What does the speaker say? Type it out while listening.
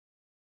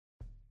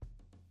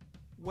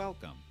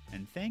Welcome,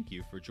 and thank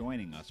you for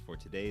joining us for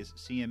today's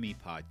CME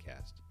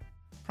podcast.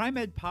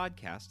 Pri-Med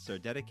podcasts are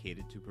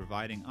dedicated to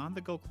providing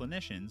on-the-go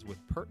clinicians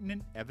with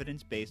pertinent,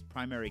 evidence-based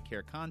primary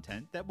care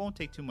content that won't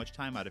take too much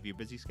time out of your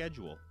busy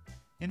schedule.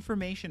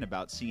 Information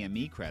about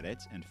CME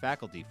credits and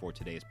faculty for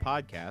today's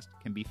podcast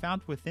can be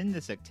found within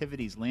this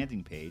activity's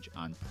landing page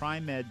on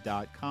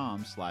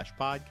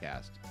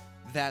primed.com/podcast.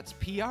 That's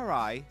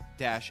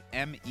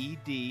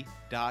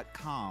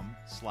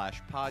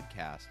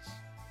pri-med.com/podcasts.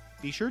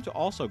 Be sure to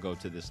also go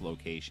to this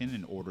location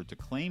in order to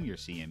claim your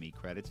CME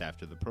credits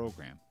after the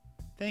program.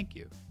 Thank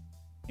you,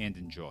 and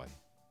enjoy.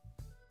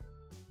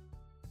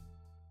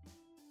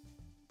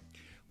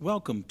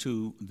 Welcome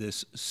to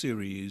this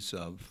series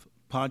of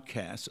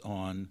podcasts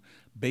on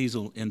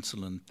basal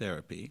insulin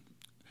therapy.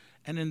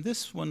 And in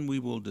this one, we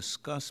will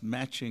discuss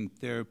matching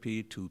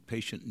therapy to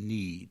patient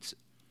needs,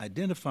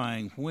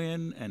 identifying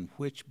when and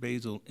which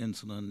basal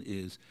insulin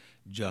is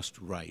just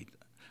right.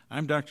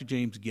 I'm Dr.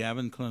 James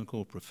Gavin,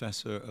 Clinical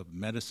Professor of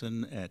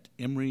Medicine at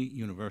Emory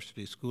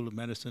University School of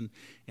Medicine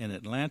in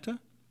Atlanta.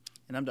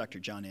 And I'm Dr.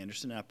 John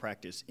Anderson, and I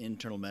practice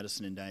internal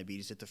medicine and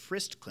diabetes at the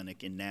Frist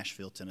Clinic in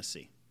Nashville,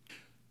 Tennessee.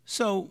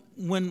 So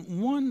when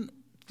one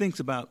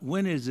thinks about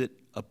when is it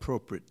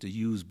appropriate to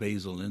use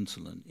basal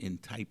insulin in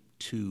type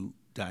 2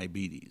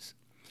 diabetes,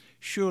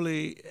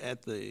 surely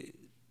at the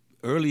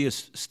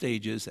earliest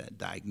stages at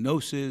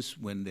diagnosis,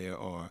 when there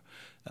are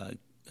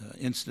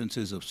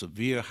instances of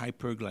severe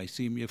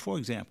hyperglycemia, for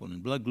example, when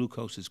blood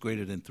glucose is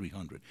greater than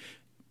 300,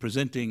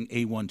 presenting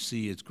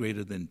A1C is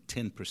greater than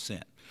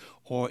 10%,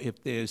 or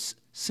if there's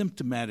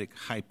symptomatic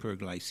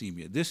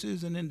hyperglycemia. This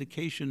is an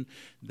indication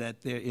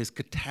that there is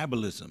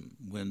catabolism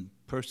when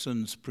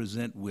persons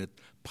present with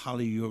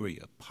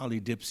polyuria,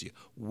 polydipsia,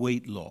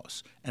 weight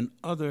loss, and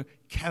other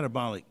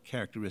catabolic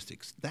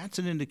characteristics. That's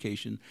an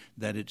indication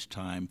that it's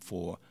time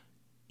for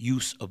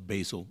use of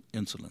basal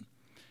insulin.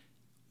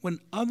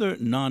 When other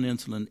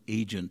non-insulin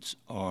agents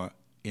are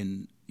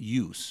in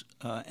use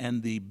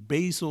and the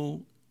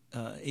basal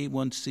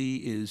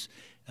A1C is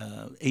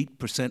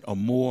 8% or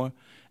more,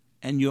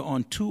 and you're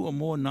on 2 or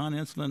more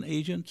non-insulin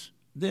agents,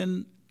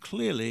 then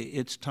clearly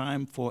it's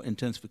time for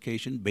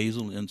intensification.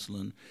 Basal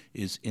insulin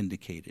is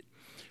indicated.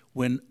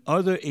 When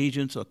other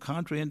agents are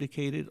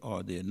contraindicated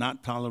or they're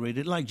not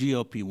tolerated, like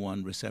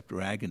GLP-1 receptor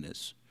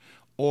agonists,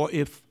 or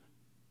if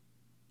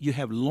you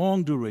have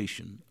long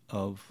duration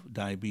of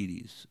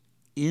diabetes,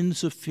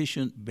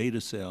 insufficient beta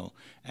cell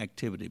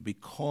activity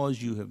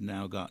because you have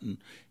now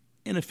gotten,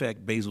 in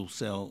effect, basal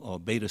cell or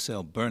beta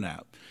cell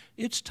burnout,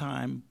 it's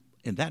time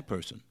in that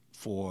person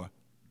for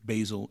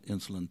basal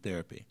insulin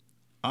therapy.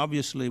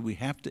 Obviously, we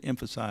have to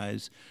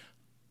emphasize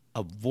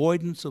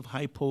avoidance of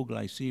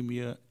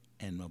hypoglycemia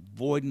and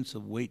avoidance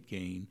of weight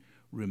gain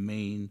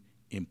remain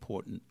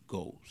important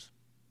goals.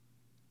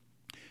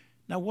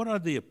 Now, what are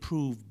the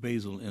approved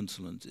basal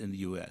insulins in the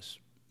U.S.?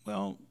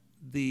 Well,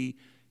 the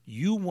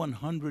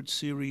U100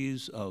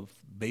 series of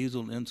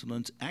basal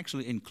insulins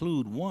actually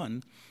include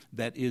one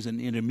that is an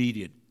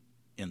intermediate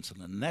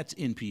insulin, and that's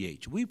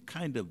NPH. We've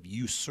kind of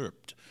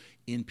usurped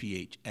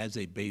NPH as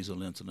a basal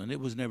insulin. It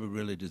was never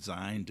really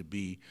designed to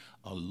be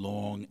a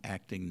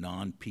long-acting,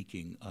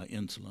 non-peaking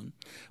insulin.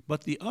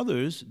 But the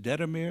others,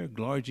 Detamir,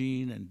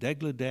 Glargine, and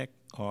Degludec,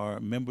 are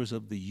members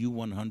of the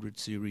U100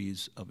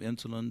 series of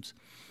insulins.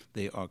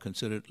 They are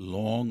considered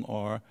long,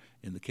 or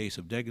in the case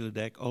of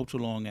Degludec,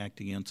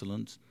 ultra-long-acting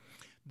insulins.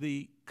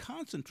 The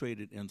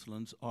concentrated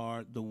insulins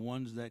are the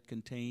ones that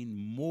contain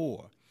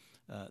more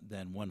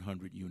than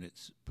 100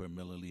 units per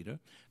milliliter.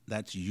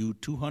 That's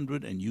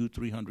U200 and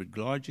U300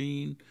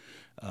 Glargine,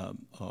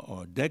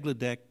 or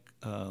Degludec,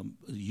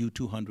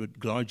 U200,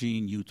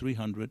 Glargine,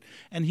 U300,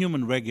 and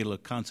human regular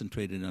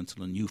concentrated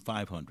insulin,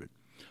 U500.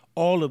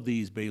 All of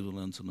these basal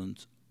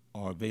insulins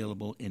are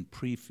available in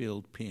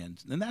pre-filled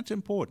pens, and that's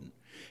important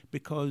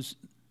because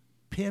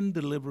pen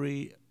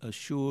delivery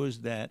assures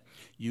that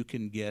you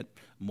can get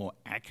more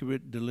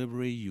accurate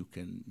delivery, you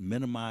can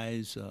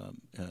minimize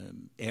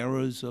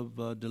errors of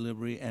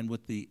delivery, and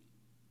with the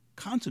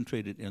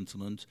concentrated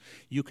insulins,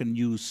 you can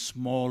use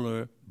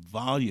smaller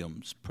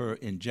volumes per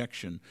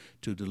injection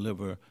to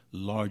deliver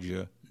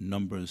larger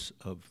numbers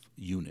of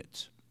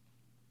units.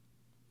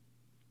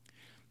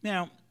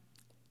 Now,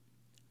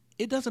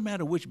 it doesn't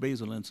matter which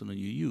basal insulin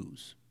you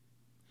use.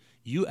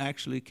 You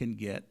actually can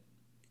get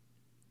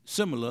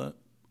similar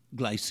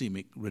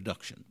glycemic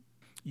reduction.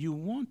 You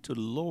want to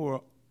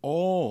lower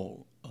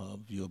all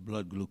of your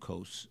blood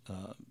glucose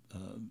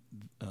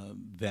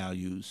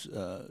values,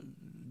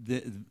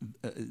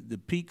 the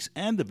peaks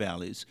and the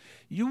valleys.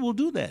 You will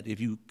do that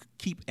if you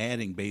keep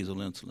adding basal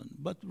insulin.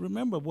 But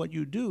remember what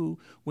you do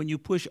when you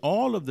push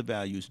all of the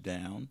values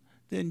down,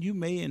 then you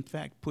may in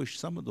fact push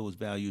some of those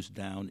values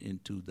down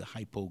into the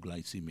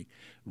hypoglycemic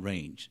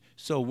range.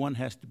 So one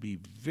has to be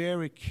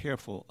very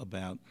careful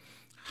about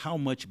how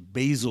much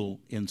basal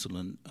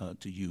insulin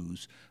to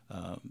use.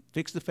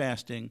 Fix the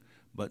fasting,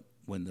 but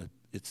when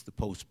it's the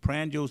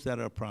postprandials that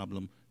are a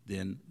problem,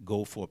 then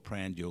go for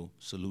prandial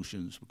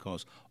solutions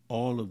because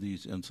all of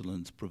these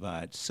insulins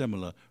provide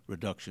similar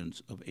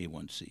reductions of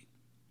A1C.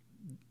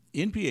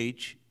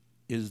 NPH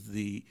is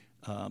the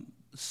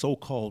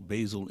so-called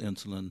basal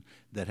insulin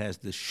that has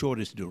the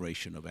shortest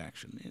duration of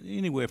action,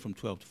 anywhere from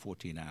 12 to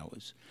 14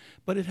 hours.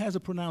 But it has a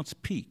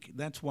pronounced peak.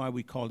 That's why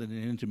we call it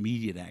an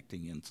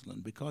intermediate-acting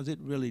insulin, because it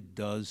really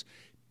does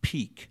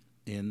peak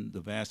in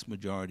the vast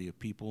majority of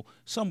people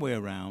somewhere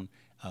around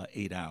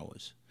 8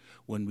 hours.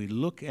 When we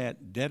look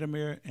at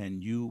Detamir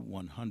and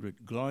U100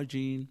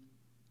 glargine,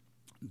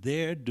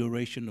 their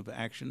duration of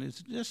action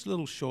is just a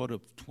little short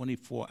of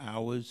 24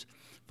 hours.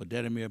 For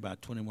Detamir,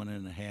 about 21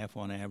 and a half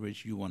on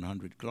average.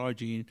 U100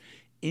 glargine,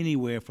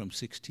 anywhere from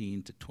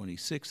 16 to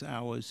 26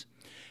 hours.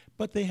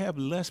 But they have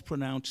less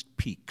pronounced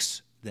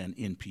peaks than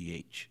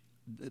NPH.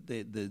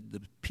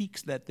 The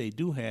peaks that they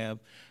do have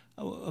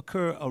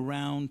occur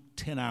around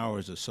 10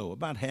 hours or so,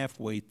 about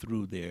halfway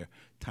through their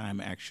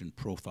time-action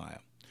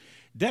profile.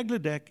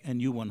 Degludec and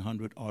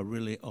U100 are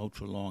really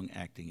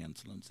ultra-long-acting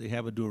insulins. They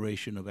have a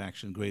duration of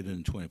action greater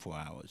than 24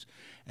 hours,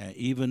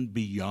 even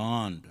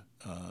beyond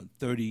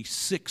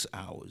 36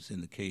 hours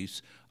in the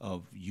case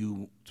of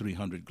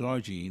U300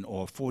 glargine,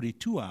 or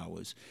 42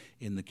 hours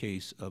in the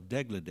case of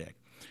Degludec.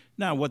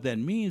 Now, what that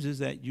means is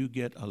that you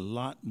get a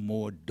lot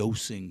more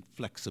dosing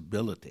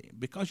flexibility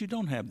because you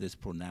don't have this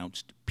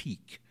pronounced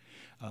peak.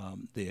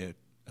 The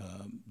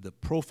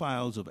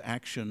profiles of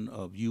action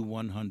of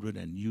U100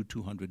 and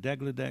U200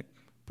 Degludec,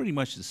 pretty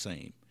much the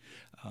same.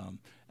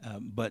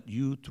 But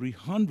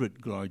U300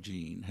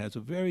 glargine has a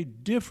very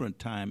different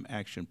time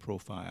action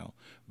profile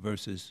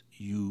versus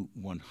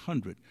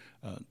U100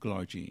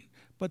 glargine.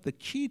 But the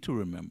key to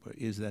remember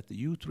is that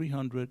the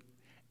U300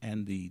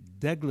 and the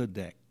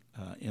Degludec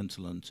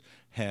insulins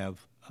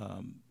have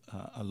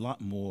a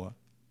lot more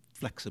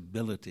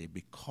flexibility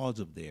because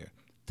of their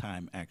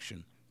time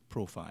action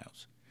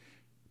profiles.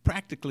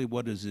 Practically,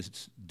 what does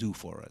this do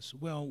for us?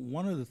 Well,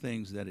 one of the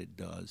things that it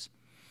does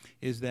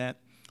is that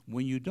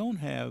when you don't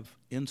have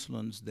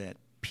insulins that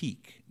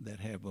peak,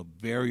 that have a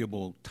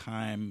variable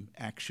time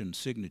action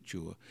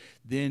signature,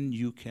 then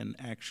you can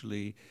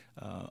actually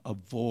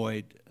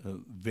avoid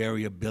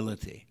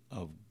variability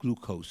of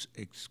glucose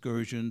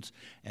excursions,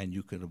 and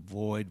you can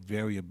avoid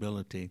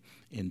variability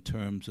in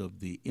terms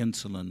of the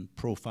insulin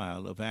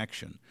profile of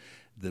action.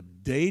 The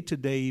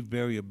day-to-day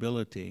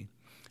variability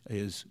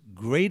is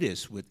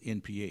greatest with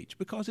NPH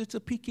because it's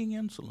a peaking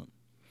insulin.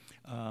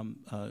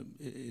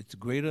 It's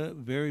greater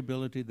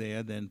variability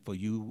there than for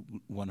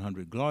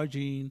U100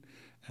 glargine,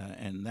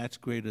 and that's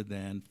greater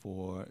than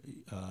for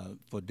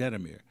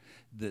Detamir.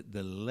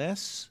 The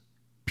less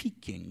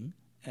peaking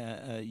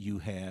you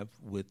have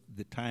with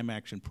the time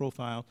action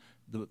profile,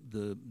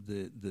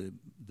 the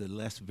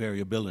less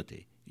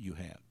variability you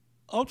have.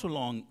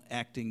 Ultra-long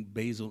acting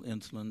basal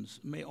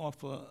insulins may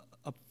offer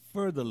a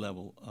further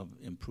level of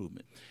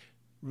improvement.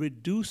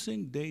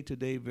 Reducing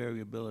day-to-day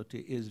variability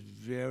is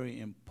very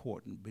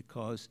important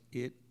because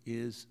it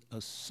is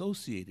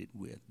associated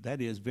with, that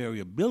is,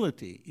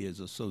 variability is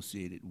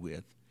associated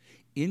with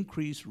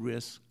increased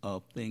risk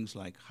of things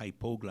like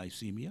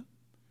hypoglycemia.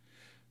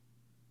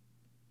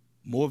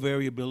 More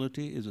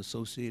variability is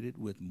associated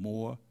with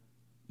more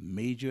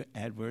major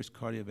adverse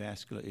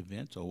cardiovascular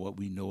events, or what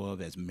we know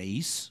of as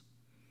MACE.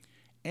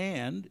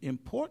 And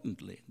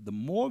importantly, the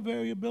more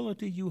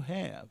variability you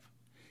have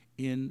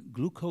in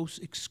glucose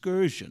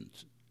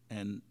excursions,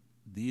 and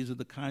these are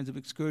the kinds of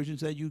excursions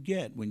that you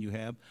get when you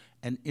have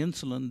an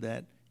insulin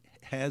that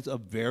has a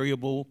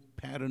variable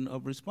pattern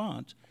of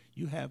response,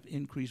 you have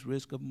increased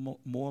risk of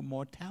more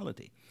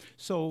mortality.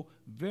 So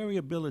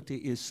variability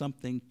is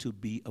something to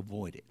be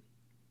avoided.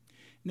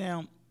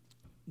 Now,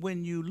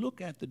 when you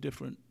look at the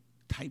different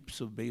types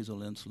of basal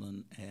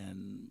insulin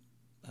and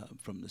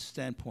from the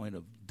standpoint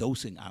of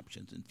dosing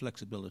options and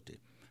flexibility,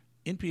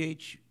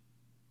 NPH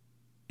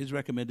is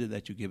recommended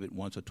that you give it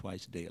once or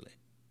twice daily.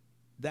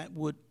 That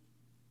would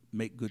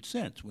make good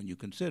sense when you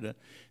consider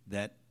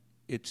that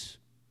its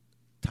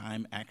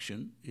time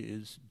action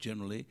is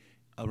generally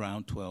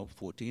around 12,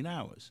 14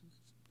 hours.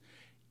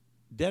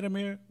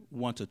 Detamir,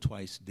 once or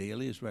twice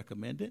daily is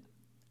recommended.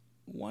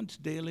 Once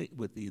daily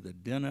with either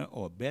dinner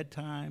or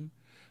bedtime,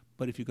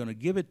 but if you're going to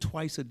give it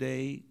twice a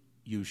day,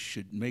 you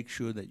should make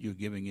sure that you're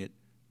giving it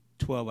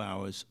 12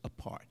 hours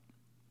apart.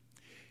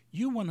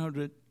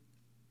 U100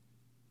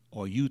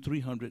 or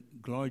U300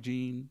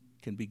 glargine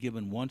can be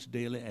given once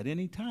daily at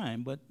any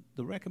time, but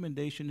the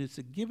recommendation is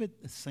to give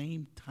it the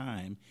same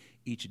time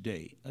each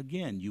day.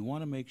 Again, you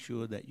want to make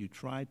sure that you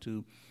try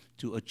to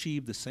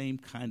achieve the same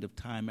kind of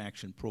time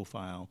action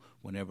profile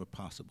whenever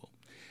possible.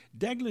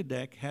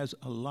 Degludec has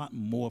a lot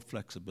more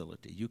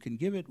flexibility. You can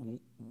give it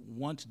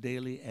once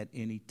daily at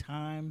any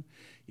time.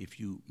 If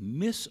you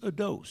miss a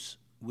dose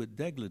with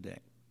Degludec,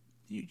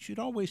 you should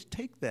always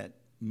take that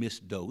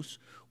missed dose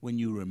when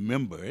you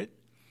remember it,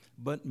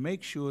 but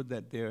make sure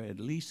that there are at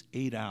least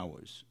 8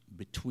 hours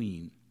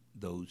between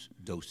those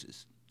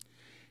doses.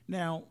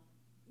 Now,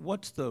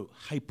 what's the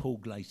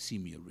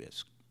hypoglycemia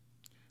risk?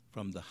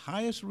 From the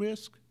highest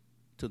risk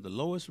to the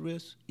lowest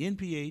risk,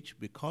 NPH,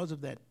 because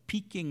of that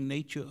peaking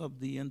nature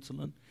of the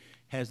insulin,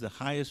 has the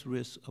highest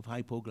risk of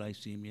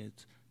hypoglycemia.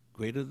 It's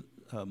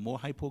more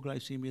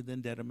hypoglycemia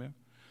than Detamir.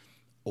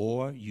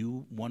 or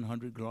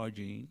U100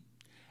 glargine.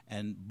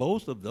 And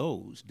both of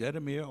those,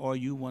 Detamir or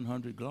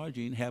U100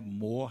 glargine, have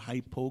more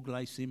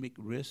hypoglycemic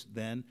risk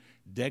than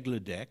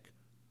Degludec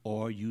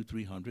or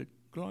U300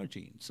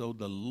 glargine. So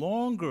the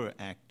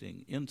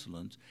longer-acting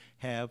insulins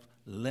have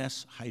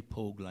less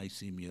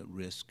hypoglycemia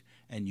risk,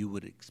 and you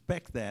would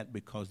expect that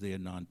because they are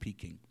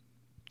non-peaking.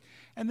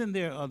 And then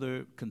there are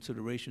other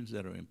considerations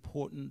that are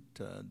important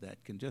that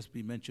can just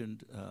be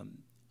mentioned.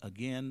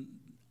 Again,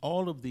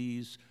 all of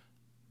these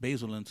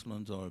basal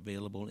insulins are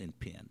available in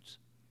pens.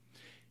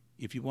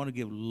 If you want to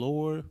give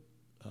lower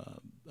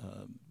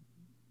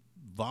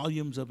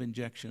volumes of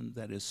injection,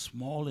 that is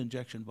small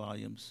injection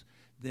volumes,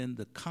 then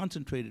the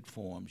concentrated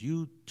forms,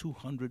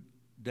 U200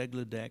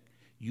 Degludec,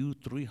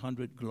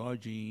 U300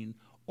 glargine,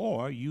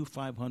 or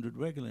U500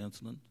 regular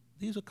insulin,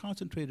 these are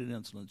concentrated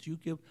insulins. You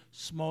give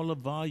smaller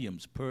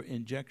volumes per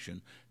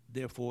injection.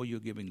 Therefore, you're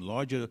giving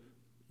larger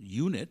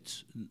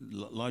units,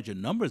 larger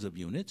numbers of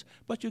units,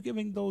 but you're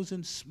giving those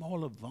in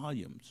smaller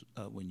volumes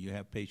when you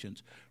have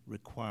patients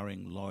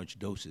requiring large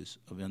doses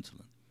of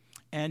insulin.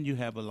 And you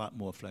have a lot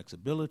more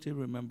flexibility,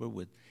 remember,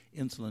 with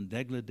insulin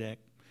Degludec,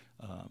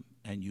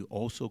 and you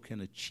also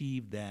can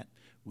achieve that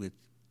with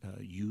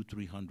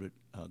U300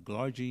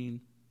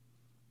 glargine.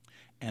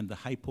 And the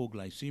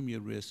hypoglycemia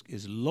risk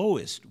is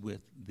lowest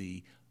with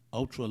the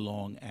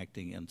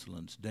ultra-long-acting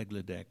insulins,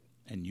 Degludec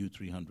and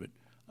U300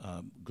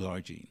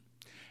 glargine.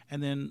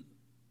 And then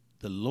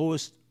the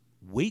lowest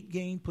weight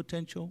gain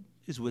potential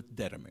is with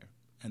Detamir,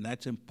 and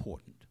that's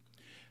important.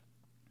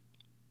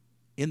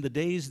 In the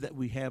days that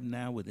we have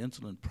now with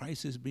insulin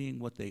prices being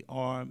what they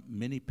are,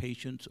 many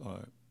patients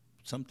are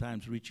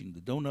sometimes reaching the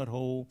donut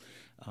hole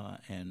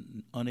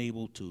and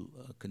unable to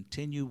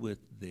continue with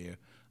their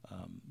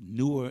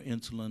newer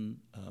insulin,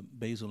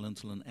 basal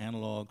insulin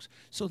analogs,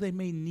 so they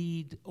may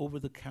need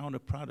over-the-counter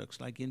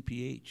products like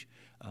NPH,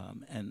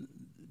 and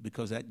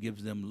because that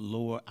gives them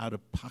lower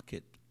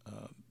out-of-pocket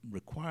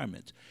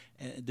requirements,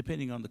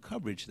 depending on the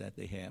coverage that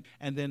they have.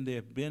 And then there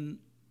have been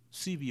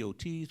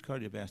CVOTs,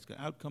 cardiovascular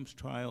outcomes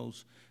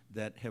trials,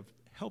 that have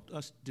helped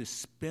us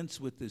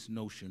dispense with this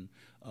notion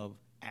of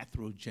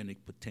atherogenic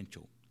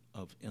potential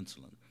of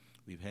insulin.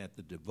 We've had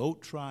the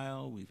DEVOTE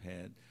trial, we've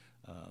had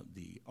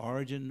the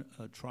ORIGIN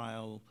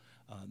trial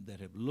that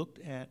have looked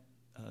at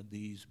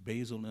these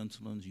basal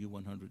insulins,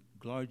 U100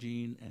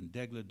 glargine and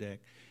Degludec,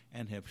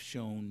 and have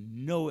shown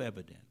no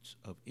evidence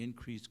of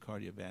increased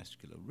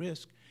cardiovascular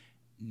risk,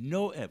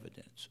 no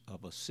evidence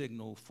of a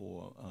signal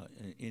for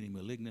any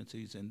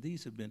malignancies, and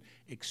these have been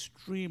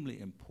extremely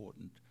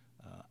important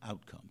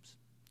outcomes.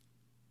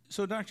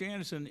 So, Dr.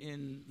 Anderson,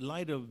 in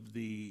light of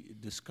the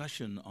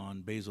discussion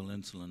on basal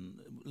insulin,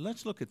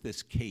 let's look at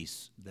this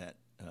case that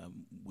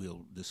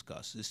we'll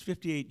discuss. This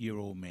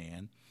 58-year-old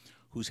man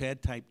who's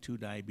had type 2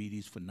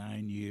 diabetes for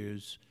 9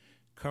 years.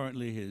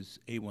 Currently, his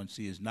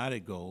A1C is not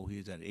at goal.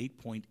 He's at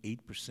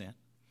 8.8%.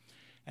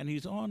 And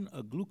he's on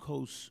a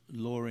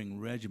glucose-lowering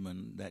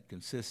regimen that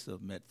consists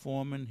of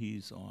metformin.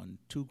 He's on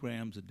 2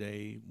 grams a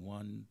day,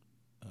 1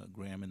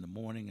 gram in the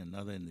morning,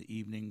 another in the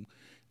evening,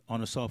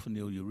 on a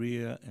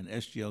sulfonylurea, an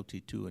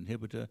SGLT2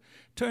 inhibitor.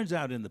 Turns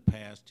out in the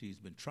past he's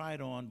been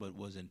tried on but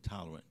was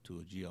intolerant to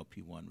a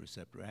GLP-1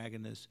 receptor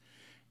agonist.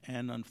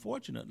 And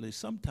unfortunately,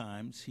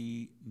 sometimes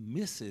he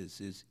misses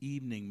his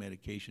evening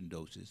medication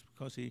doses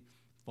because he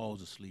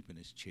falls asleep in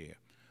his chair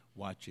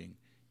watching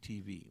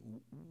TV.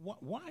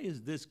 Why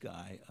is this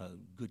guy a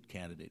good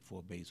candidate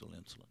for basal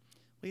insulin?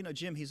 Well, you know,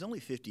 Jim, he's only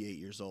 58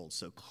 years old,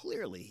 so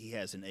clearly he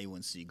has an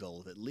A1C goal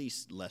of at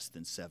least less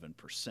than 7%.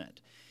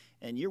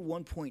 And you're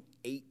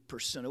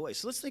 1.8% away.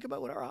 So let's think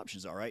about what our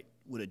options are, right?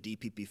 Would a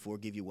DPP-4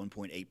 give you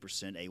 1.8%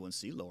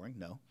 A1C lowering?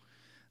 No.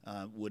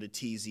 Would a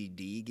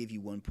TZD give you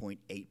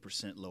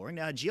 1.8% lowering?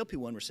 Now, a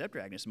GLP-1 receptor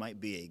agonist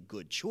might be a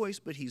good choice,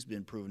 but he's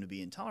been proven to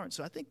be intolerant.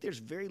 So I think there's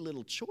very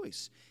little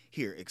choice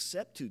here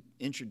except to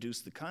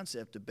introduce the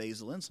concept of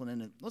basal insulin.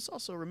 And let's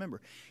also remember,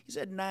 he's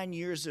had 9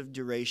 years of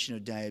duration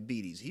of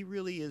diabetes. He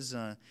really is,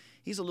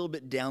 he's a little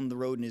bit down the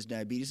road in his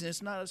diabetes, and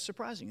it's not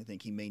surprising to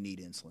think he may need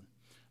insulin.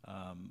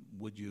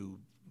 Would you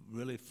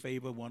really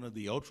favor one of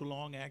the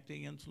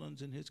ultra-long-acting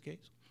insulins in his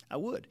case? I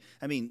would.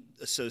 I mean,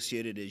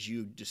 associated, as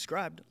you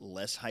described,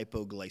 less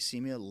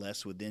hypoglycemia,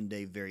 less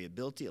within-day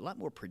variability, a lot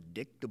more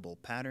predictable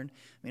pattern.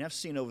 I mean, I've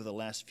seen over the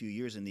last few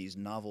years in these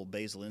novel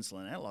basal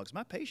insulin analogs,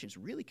 my patients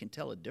really can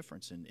tell a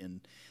difference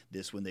in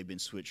this when they've been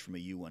switched from a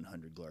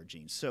U100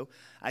 glargine. So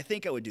I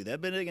think I would do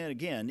that. But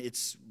again,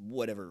 it's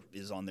whatever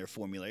is on their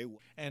formulary.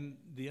 And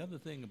the other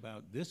thing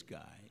about this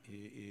guy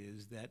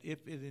is that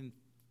if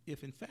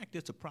in fact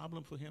it's a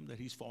problem for him that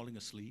he's falling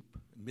asleep,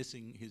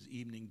 missing his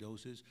evening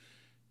doses,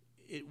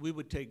 we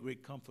would take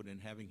great comfort in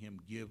having him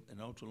give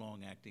an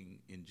ultra-long-acting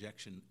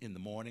injection in the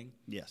morning,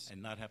 yes,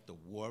 and not have to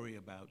worry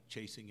about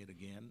chasing it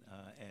again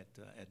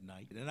at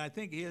night. And I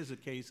think here's a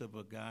case of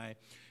a guy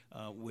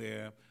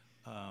where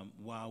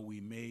while we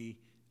may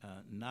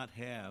not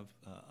have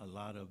a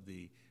lot of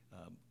the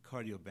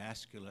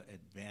cardiovascular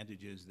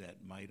advantages that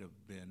might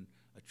have been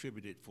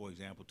attributed, for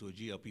example, to a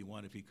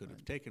GLP-1 if he could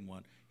have taken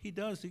one. He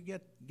does. He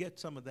get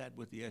some of that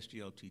with the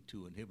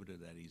SGLT2 inhibitor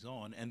that he's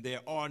on, and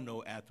there are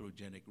no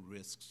atherogenic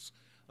risks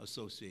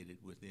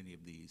associated with any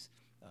of these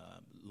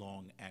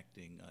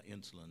long-acting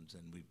insulins,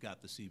 and we've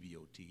got the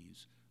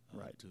CVOTs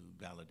to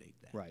validate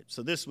that. Right.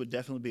 So this would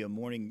definitely be a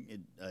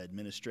morning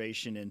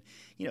administration, and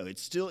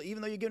it's still,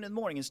 even though you're giving it in the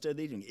morning instead of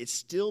the evening, it's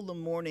still the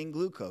morning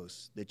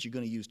glucose that you're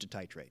going to use to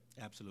titrate.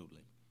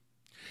 Absolutely.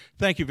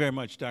 Thank you very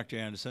much, Dr.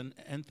 Anderson,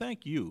 and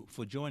thank you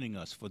for joining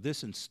us for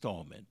this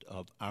installment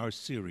of our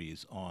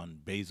series on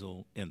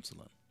basal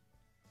insulin.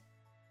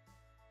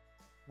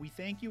 We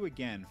thank you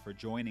again for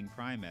joining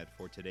Pri-Med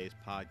for today's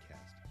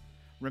podcast.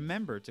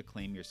 Remember to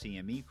claim your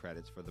CME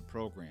credits for the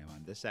program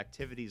on this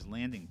activity's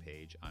landing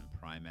page on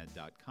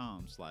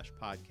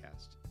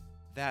primed.com/podcast.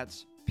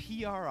 That's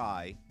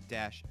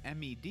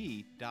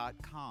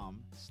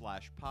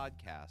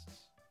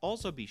pri-med.com/podcasts.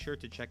 Also, be sure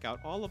to check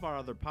out all of our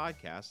other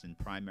podcasts and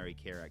primary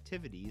care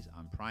activities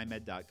on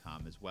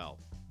primed.com as well.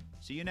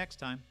 See you next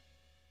time.